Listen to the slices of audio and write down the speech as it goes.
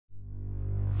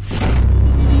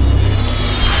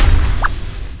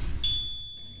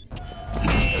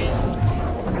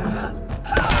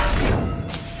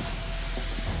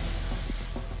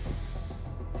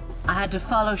had to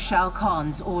follow Shao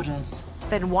Kahn's orders.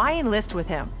 Then why enlist with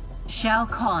him? Shao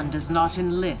Kahn does not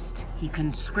enlist, he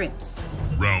conscripts.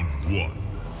 Round 1,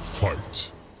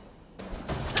 fight.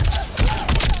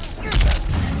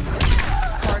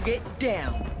 Target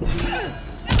down.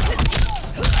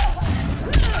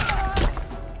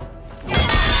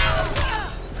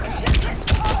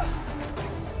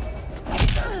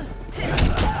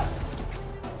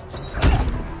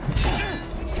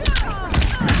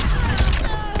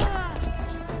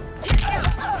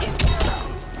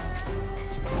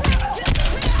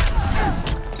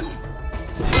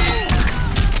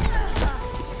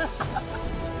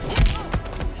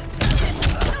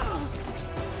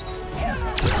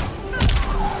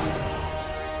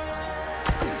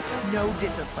 No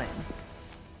discipline.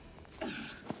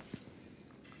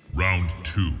 Round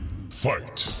 2,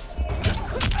 fight.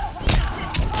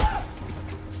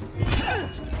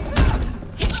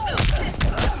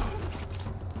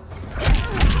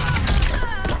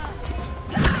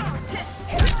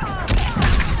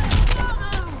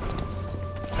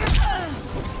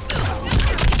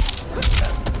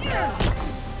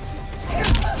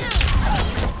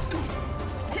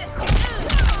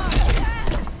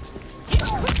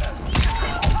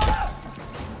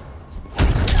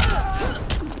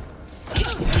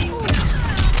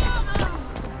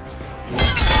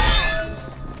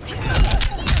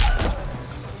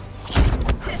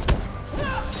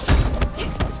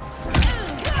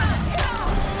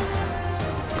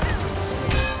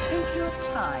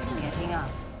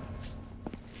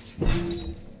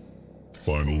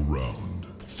 Final round.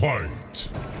 Fight!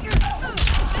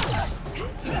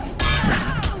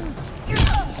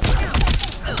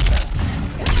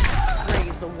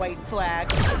 Raise the white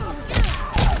flag.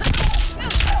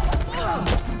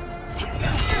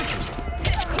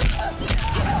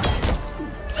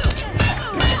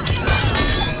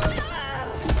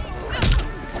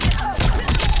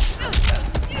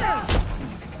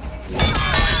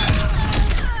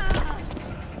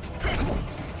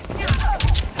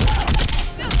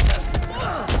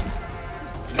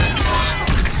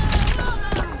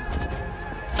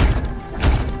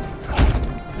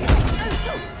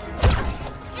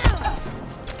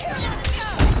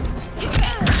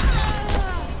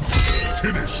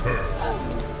 Finish her!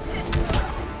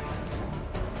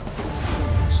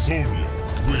 Sonya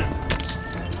wins.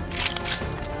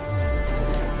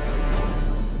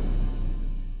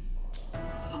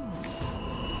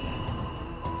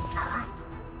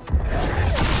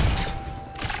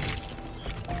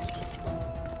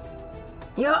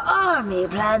 Your army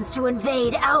plans to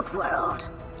invade Outworld.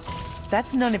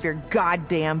 That's none of your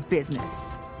goddamn business.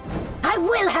 I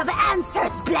will have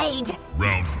answers, Blade!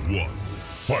 Round 1,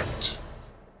 fight!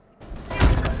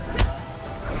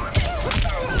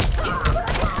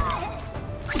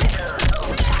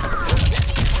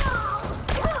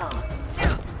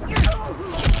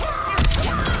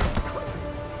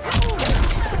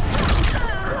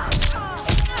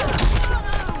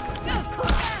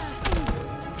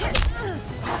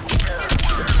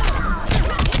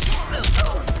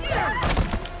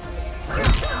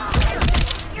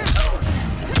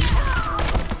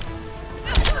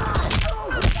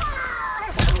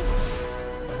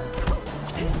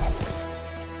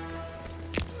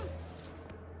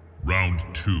 Round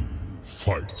 2,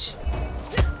 fight!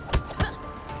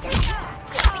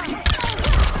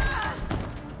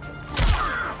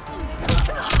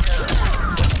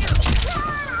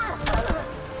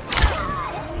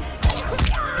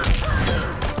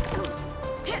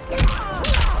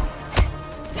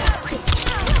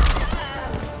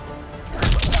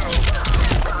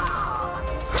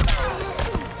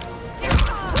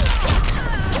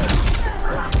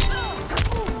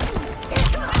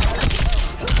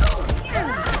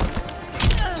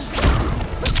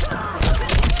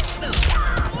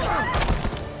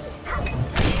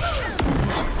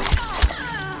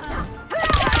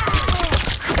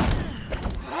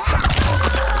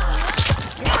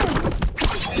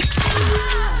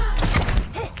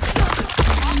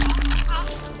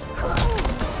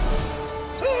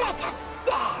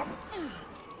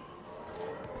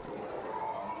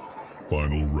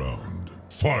 Final round.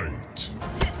 Fight!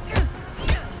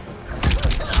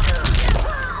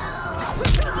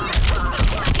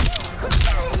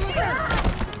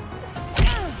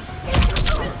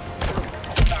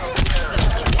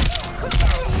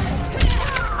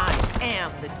 I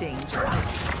am the danger.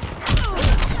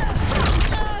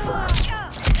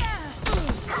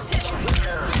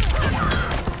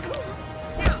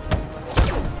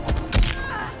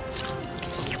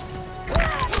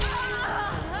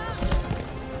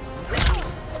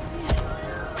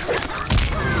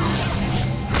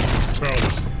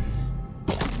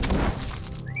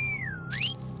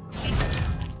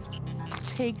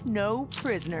 take no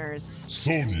prisoners.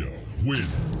 Sonya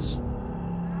wins.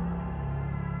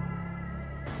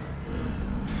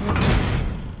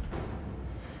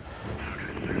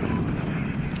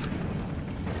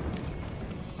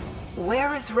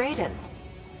 Where is Raiden?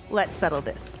 Let's settle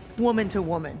this, woman to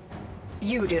woman.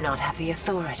 You do not have the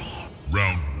authority.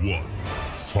 Round 1,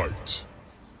 fight.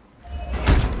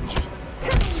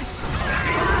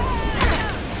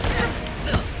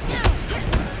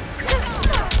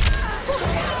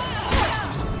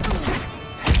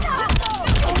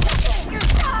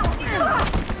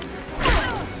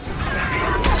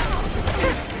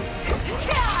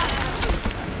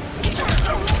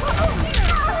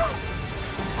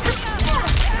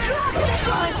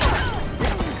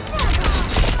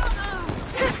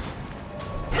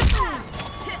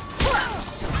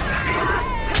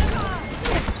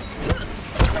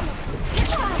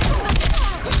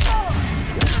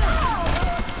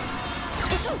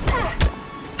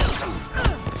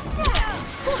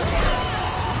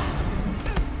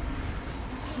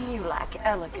 You lack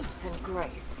elegance and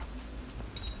grace.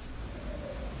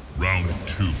 Round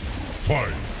 2,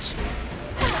 fight.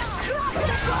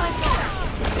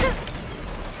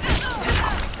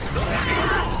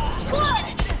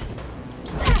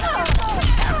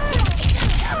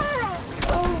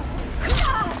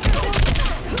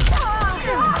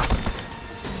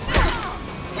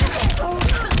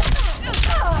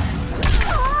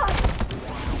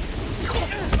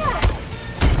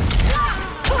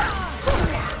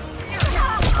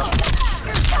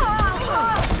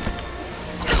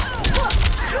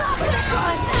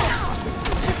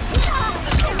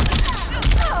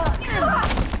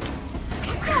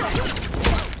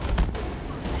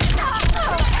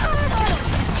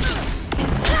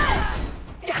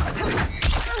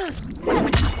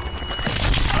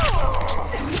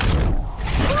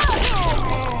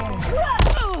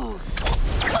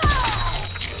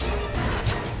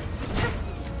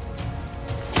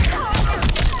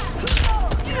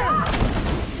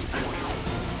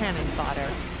 Cannon fodder.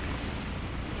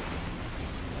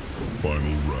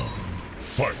 Final round,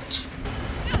 fight.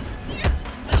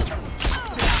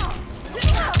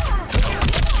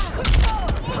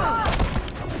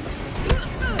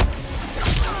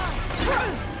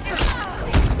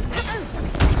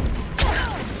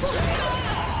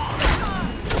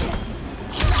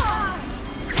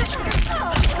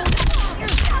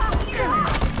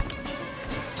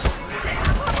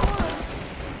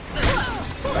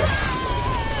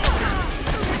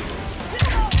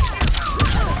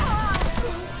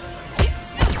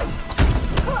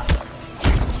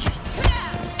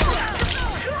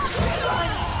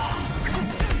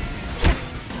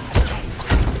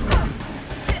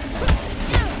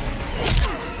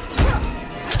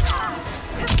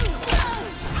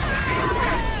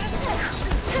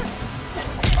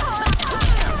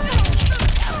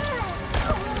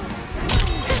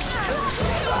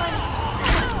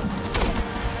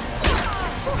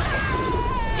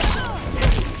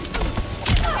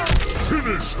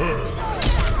 Finish her!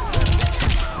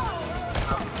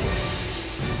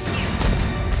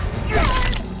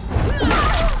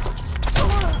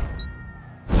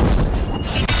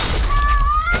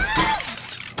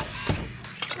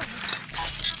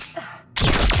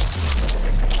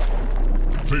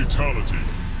 Fatality.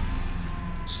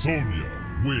 Sonya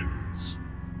wins.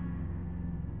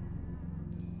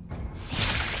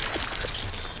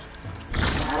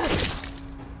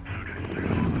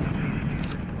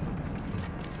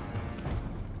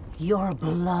 Your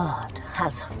blood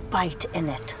has fight in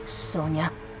it,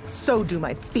 Sonya. So do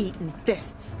my feet and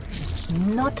fists.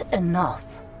 Not enough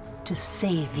to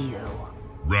save you.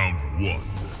 Round 1,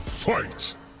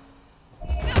 fight!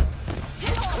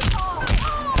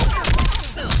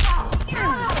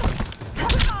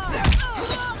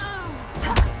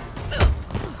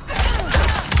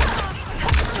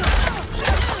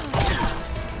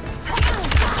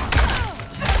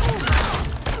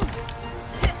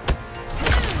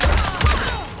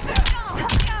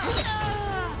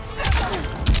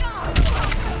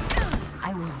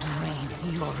 I will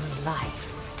drain your life.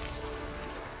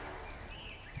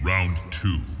 Round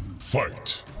 2,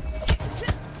 fight!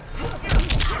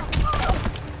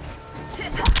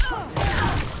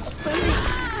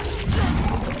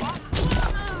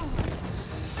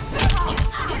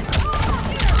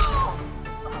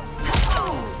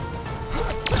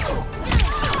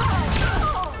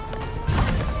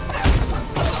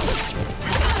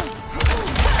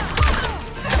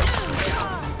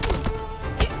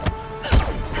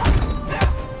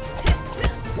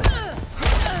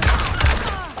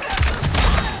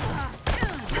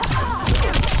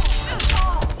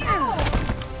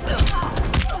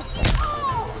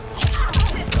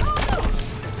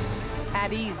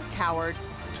 coward.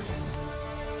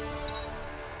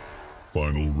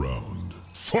 Final round.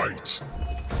 Fight!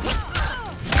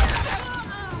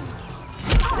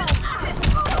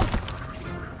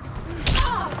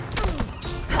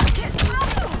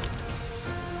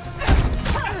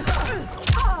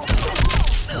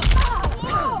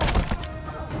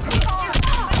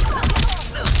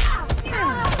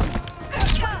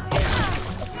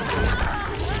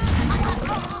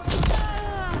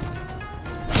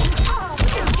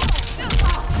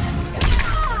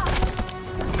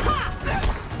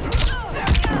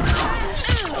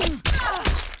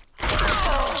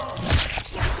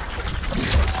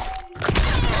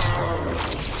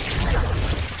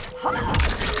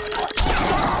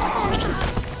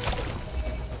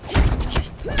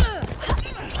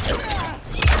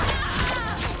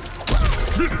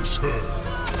 Finish her!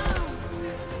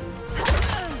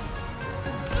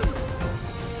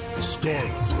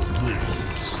 Skarlet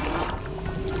wins.